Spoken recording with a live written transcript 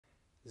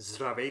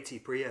Zdravейте,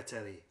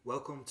 приятели!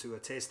 Welcome to A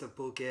Taste of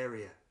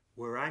Bulgaria,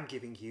 where I'm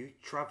giving you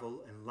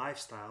travel and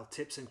lifestyle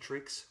tips and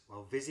tricks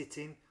while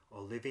visiting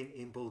or living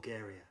in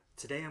Bulgaria.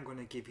 Today I'm going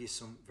to give you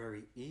some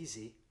very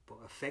easy but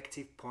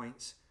effective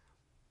points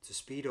to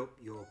speed up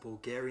your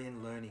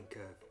Bulgarian learning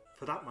curve.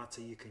 For that matter,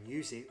 you can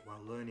use it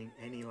while learning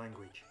any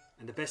language.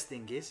 And the best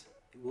thing is,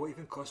 it won't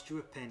even cost you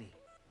a penny.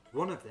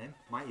 One of them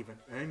might even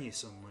earn you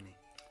some money.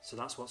 So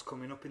that's what's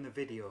coming up in the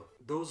video.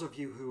 Those of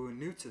you who are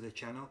new to the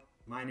channel,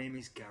 my name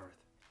is Gareth.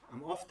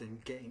 I'm often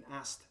getting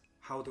asked,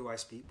 how do I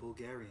speak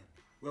Bulgarian?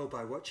 Well,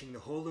 by watching the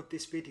whole of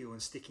this video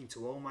and sticking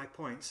to all my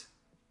points,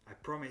 I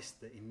promise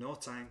that in no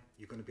time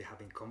you're going to be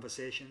having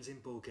conversations in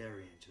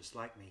Bulgarian just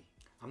like me.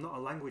 I'm not a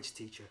language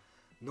teacher,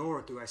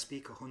 nor do I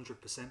speak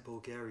 100%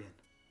 Bulgarian.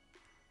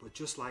 But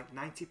just like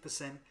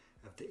 90%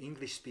 of the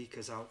English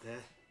speakers out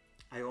there,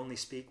 I only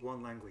speak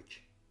one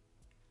language.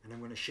 And I'm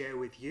going to share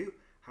with you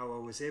how I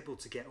was able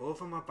to get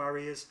over my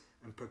barriers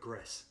and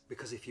progress.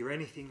 Because if you're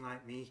anything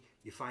like me,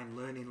 you find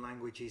learning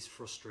languages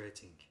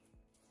frustrating.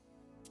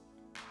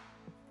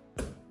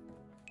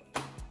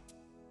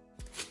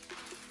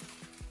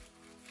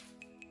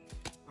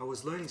 I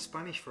was learning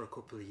Spanish for a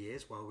couple of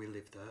years while we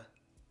lived there,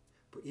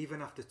 but even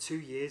after 2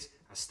 years,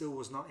 I still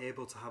was not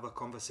able to have a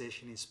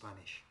conversation in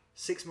Spanish.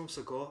 6 months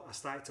ago, I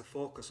started to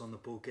focus on the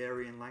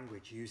Bulgarian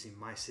language using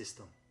my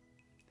system.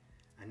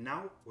 And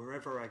now,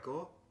 wherever I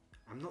go,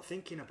 I'm not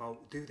thinking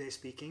about do they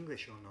speak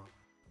English or not.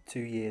 2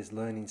 years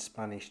learning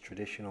Spanish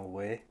traditional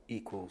way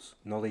equals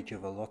knowledge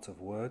of a lot of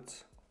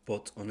words,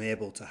 but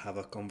unable to have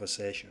a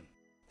conversation.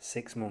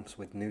 6 months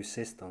with new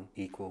system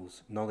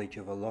equals knowledge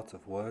of a lot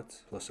of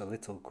words plus a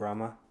little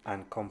grammar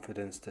and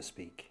confidence to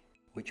speak,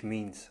 which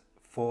means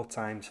 4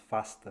 times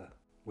faster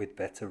with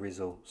better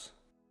results.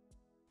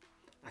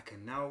 I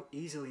can now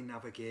easily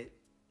navigate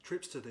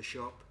trips to the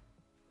shop,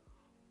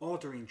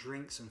 ordering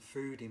drinks and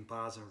food in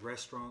bars and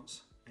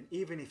restaurants, and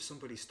even if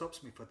somebody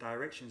stops me for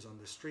directions on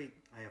the street,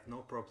 I have no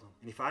problem.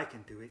 And if I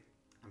can do it,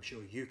 I'm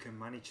sure you can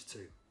manage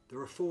too. There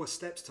are 4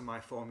 steps to my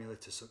formula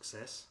to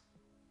success: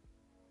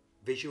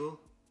 visual,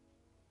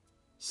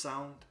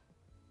 sound,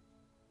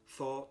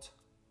 thought,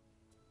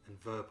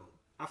 and verbal.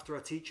 After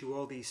I teach you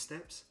all these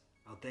steps,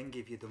 I'll then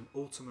give you the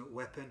ultimate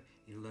weapon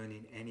in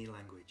learning any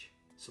language.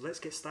 So let's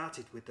get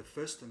started with the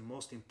first and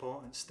most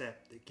important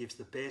step that gives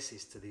the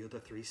basis to the other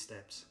 3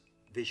 steps: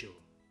 visual.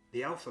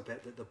 The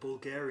alphabet that the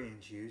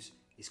Bulgarians use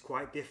is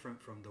quite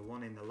different from the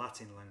one in the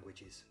Latin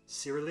languages.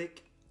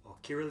 Cyrillic, or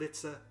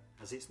Kirillitsa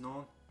as it's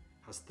known,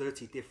 has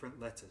 30 different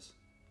letters,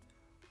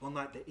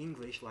 unlike the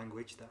English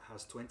language that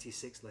has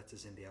 26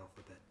 letters in the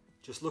alphabet.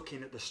 Just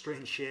looking at the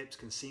strange shapes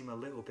can seem a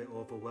little bit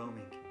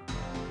overwhelming.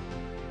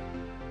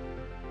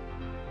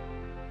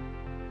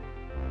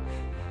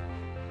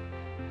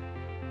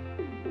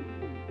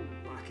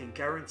 But I can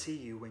guarantee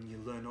you when you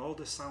learn all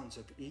the sounds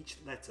of each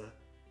letter,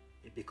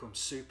 it becomes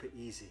super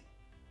easy.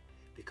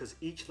 Because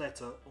each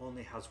letter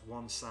only has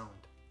one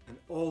sound, and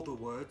all the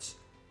words,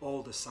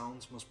 all the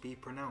sounds must be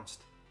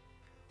pronounced.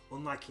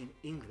 Unlike in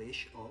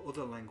English or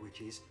other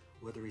languages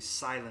where there is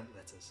silent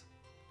letters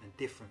and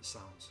different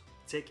sounds.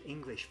 Take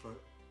English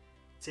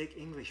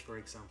for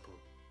example.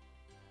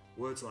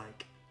 Words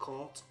like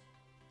court,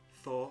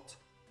 thought,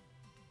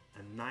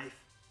 and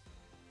knife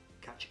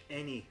catch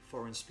any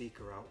foreign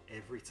speaker out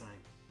every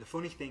time. The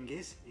funny thing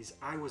is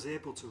I was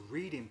able to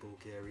read in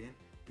Bulgarian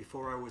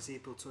before I was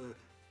able to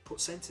put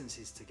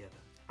sentences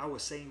together. I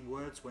was saying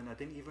words when I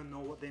didn't even know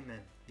what they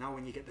meant. Now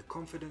when you get the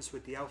confidence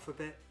with the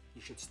alphabet,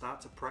 you should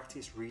start to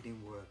practice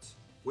reading words.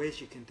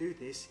 Ways you can do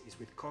this is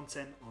with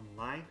content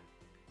online,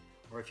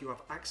 or if you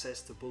have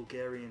access to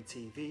Bulgarian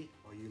TV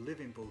or you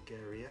live in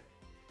Bulgaria,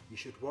 you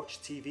should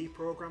watch TV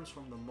programs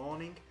from the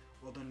morning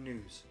or the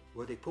news,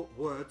 where they put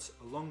words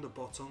along the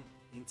bottom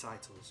in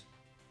titles.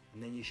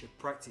 And then you should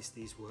practice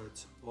these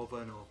words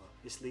over and over.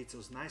 This leads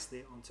us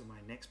nicely onto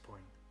my next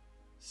point: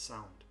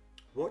 sound.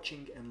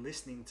 Watching and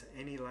listening to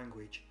any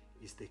language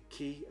is the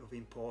key of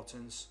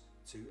importance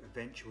to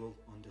eventual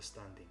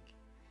understanding.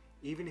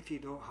 Even if you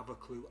don't have a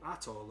clue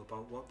at all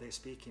about what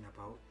they're speaking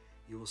about,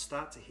 you will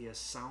start to hear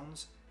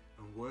sounds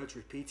and words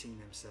repeating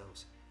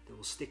themselves that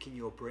will stick in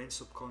your brain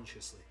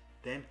subconsciously.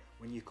 Then,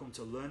 when you come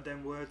to learn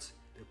them words,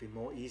 they'll be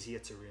more easier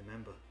to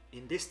remember.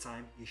 In this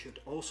time, you should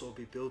also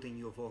be building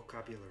your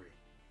vocabulary.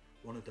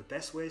 One of the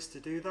best ways to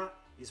do that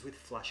is with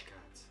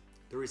flashcards.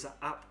 There is an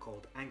app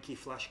called Anki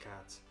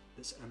Flashcards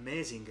that's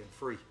amazing and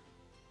free.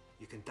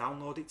 You can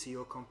download it to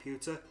your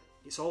computer.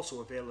 It's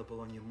also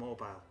available on your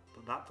mobile,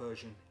 but that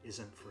version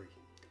isn't free.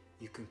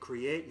 You can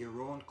create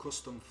your own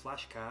custom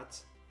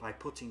flashcards by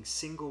putting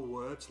single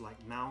words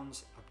like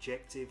nouns,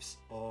 adjectives,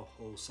 or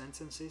whole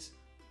sentences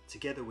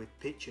together with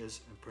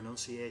pictures and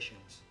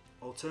pronunciations.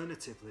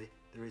 Alternatively,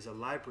 there is a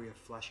library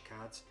of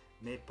flashcards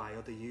made by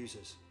other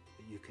users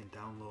that you can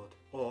download,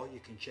 or you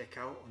can check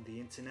out on the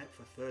internet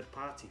for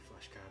third-party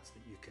flashcards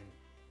that you can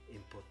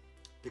input.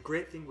 The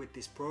great thing with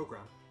this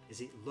program is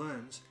it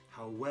learns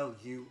how well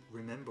you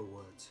remember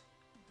words,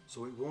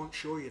 so it won't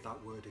show you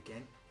that word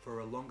again for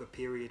a longer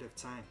period of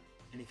time.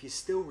 And if you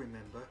still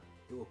remember,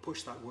 it will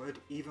push that word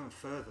even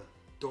further.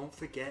 Don't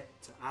forget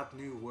to add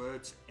new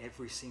words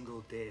every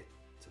single day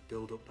to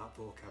build up that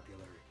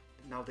vocabulary.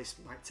 Now this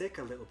might take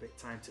a little bit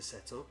time to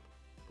set up,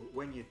 but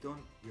when you're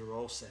done, you're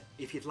all set.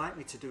 If you'd like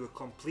me to do a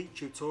complete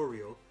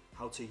tutorial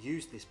how to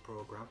use this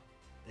program,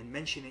 then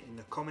mention it in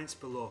the comments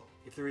below.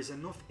 If there is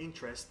enough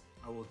interest,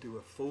 I will do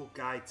a full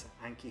guide to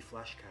Anki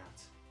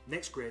flashcards.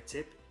 Next great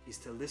tip is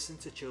to listen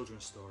to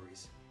children's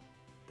stories.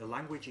 The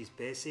language is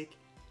basic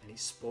and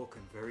it's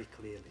spoken very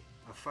clearly.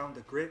 I've found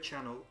a great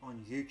channel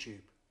on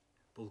YouTube,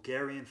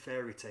 Bulgarian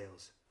Fairy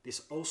Tales.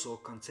 This also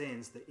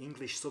contains the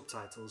English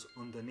subtitles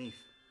underneath,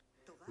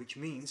 which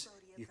means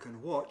you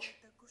can watch,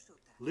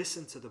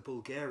 listen to the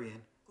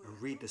Bulgarian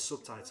and read the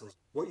subtitles.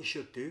 What you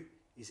should do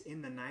is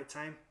in the night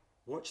time,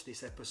 watch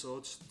these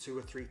episodes 2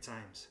 or 3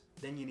 times.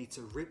 Then you need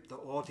to rip the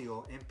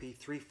audio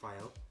MP3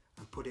 file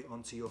and put it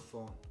onto your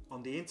phone.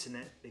 On the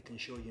internet, they can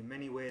show you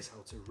many ways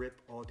how to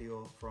rip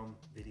audio from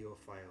video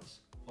files.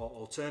 Or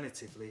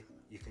alternatively,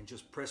 you can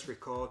just press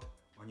record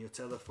on your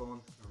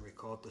telephone and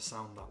record the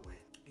sound that way.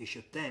 You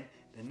should then,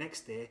 the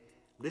next day,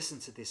 listen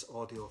to these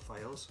audio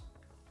files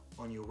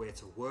on your way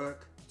to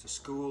work, to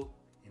school,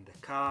 in the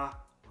car,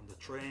 on the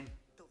train,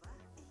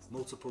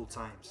 multiple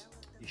times.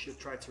 You should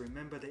try to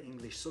remember the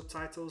English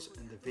subtitles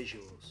and the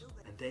visuals.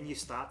 And then you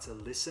start to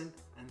listen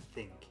and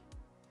think.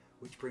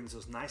 Which brings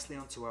us nicely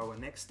onto our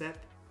next step,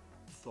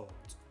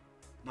 thought.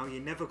 Now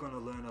you're never going to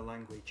learn a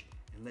language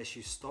unless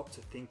you stop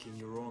to think in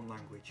your own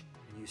language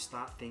and you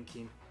start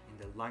thinking in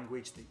the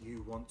language that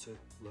you want to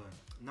learn.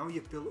 Now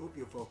you've built up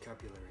your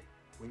vocabulary.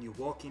 When you're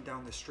walking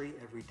down the street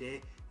every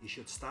day, you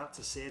should start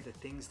to say the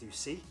things you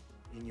see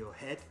in your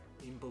head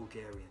in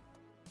Bulgarian.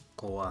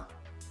 Кола,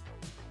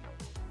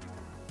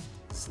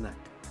 знак,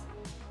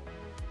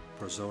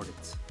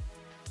 прозорец,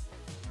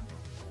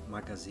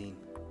 магазин,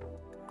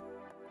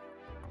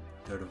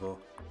 дърво,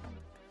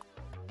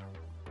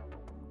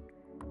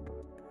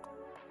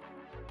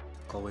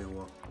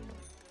 колело.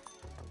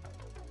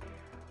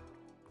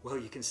 Well,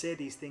 you can say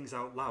these things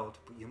out loud,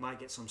 but you might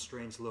get some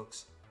strange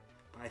looks.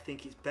 But I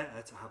think it's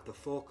better to have the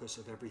focus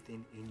of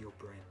everything in your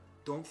brain.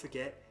 Don't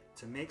forget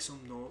to make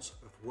some notes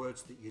of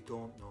words that you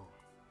don't know.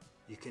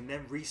 You can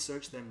then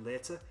research them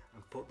later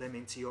and put them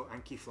into your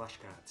Anki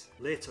flashcards.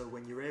 Later,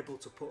 when you're able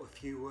to put a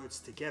few words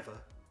together,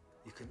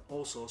 you can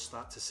also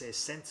start to say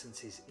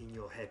sentences in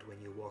your head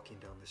when you're walking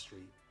down the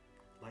street.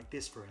 Like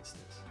this, for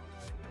instance.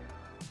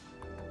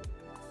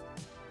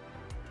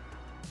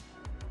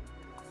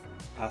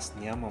 Аз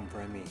нямам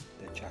време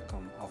да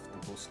чакам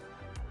автобуса.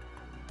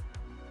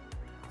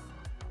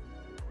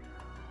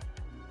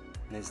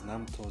 Не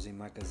знам този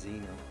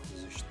магазин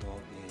защо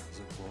е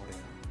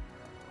затворен.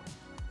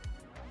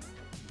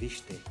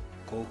 Вижте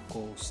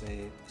колко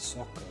се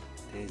висока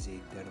тези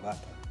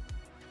дървата.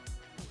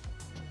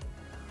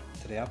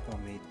 Трябва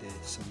ми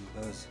да съм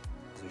бърз,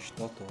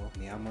 защото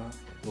няма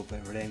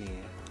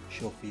доверение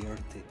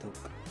шофьорът е тук.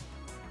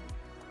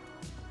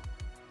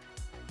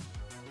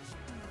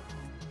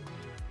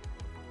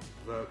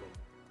 Verbal.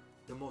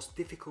 The most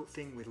difficult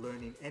thing with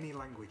learning any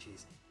languages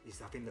is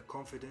having the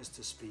confidence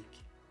to speak.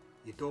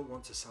 You don't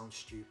want to sound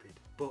stupid,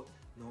 but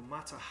no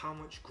matter how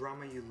much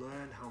grammar you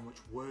learn, how much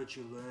words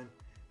you learn,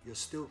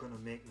 you're still going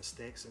to make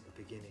mistakes at the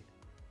beginning.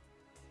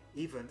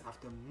 Even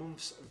after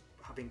months of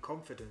having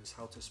confidence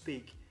how to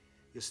speak,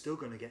 you're still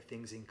going to get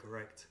things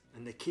incorrect.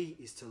 And the key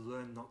is to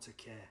learn not to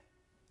care.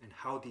 And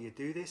how do you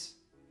do this?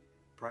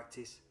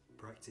 Practice,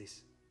 practice,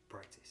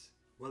 practice.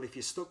 Well, if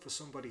you're stuck for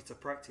somebody to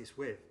practice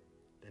with,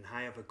 then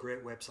I have a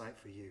great website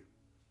for you.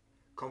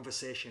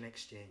 Conversation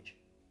Exchange.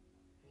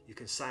 You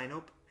can sign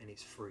up and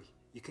it's free.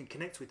 You can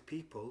connect with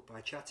people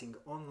by chatting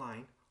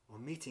online or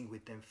meeting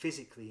with them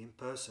physically in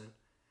person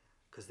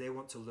because they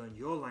want to learn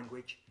your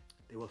language.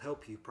 They will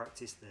help you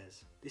practice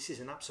theirs. This is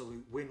an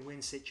absolute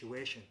win-win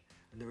situation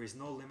and there is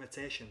no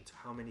limitation to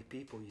how many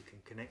people you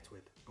can connect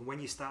with. And when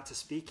you start to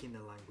speak in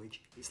the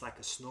language, it's like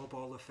a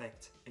snowball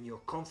effect and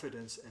your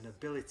confidence and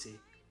ability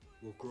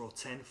will grow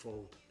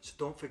tenfold. So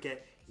don't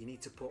forget, you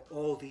need to put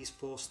all these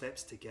 4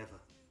 steps together.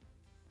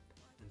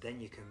 And then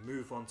you can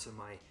move on to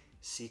my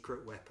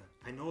secret weapon.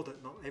 I know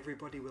that not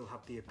everybody will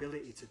have the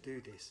ability to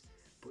do this,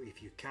 but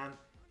if you can,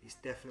 it's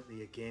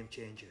definitely a game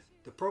changer.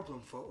 The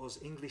problem for us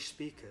English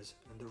speakers,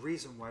 and the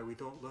reason why we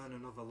don't learn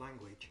another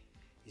language,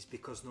 is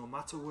because no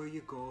matter where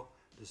you go,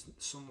 there's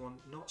someone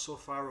not so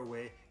far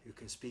away who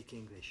can speak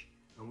English,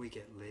 and we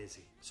get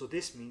lazy. So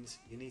this means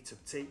you need to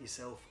take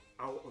yourself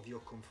out of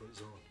your comfort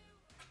zone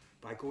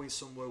by going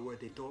somewhere where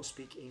they don't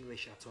speak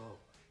English at all,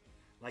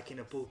 like in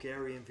a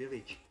Bulgarian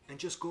village, and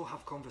just go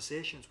have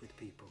conversations with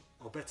people.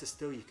 Or better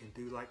still, you can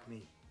do like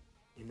me.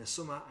 In the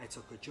summer, I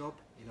took a job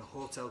in a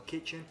hotel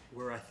kitchen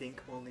where I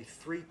think only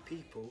 3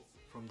 people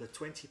from the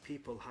 20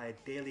 people I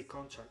had daily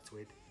contact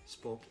with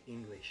spoke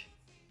English.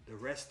 The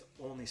rest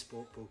only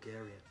spoke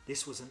Bulgarian.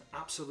 This was an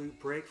absolute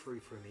breakthrough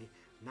for me.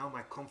 Now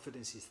my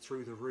confidence is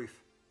through the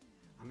roof.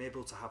 I'm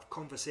able to have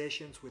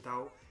conversations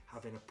without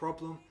having a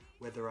problem,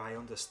 whether I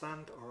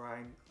understand or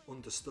I'm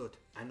understood.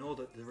 I know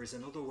that there is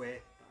another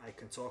way that I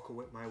can talk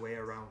my way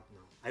around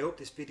now. I hope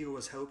this video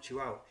has helped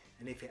you out,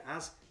 and if it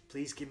has,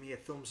 please give me a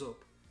thumbs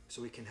up.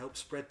 so we can help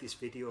spread this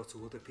video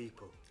to other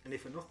people. And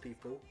if enough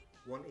people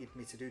wanted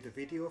me to do the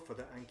video for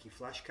the Anki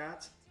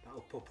flashcards,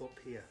 that'll pop up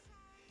here.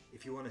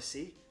 If you want to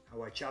see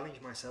how I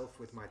challenge myself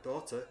with my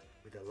daughter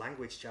with a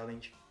language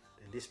challenge,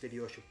 then this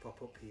video should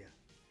pop up here.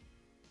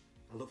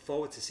 I look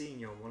forward to seeing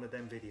you on one of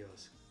them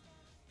videos.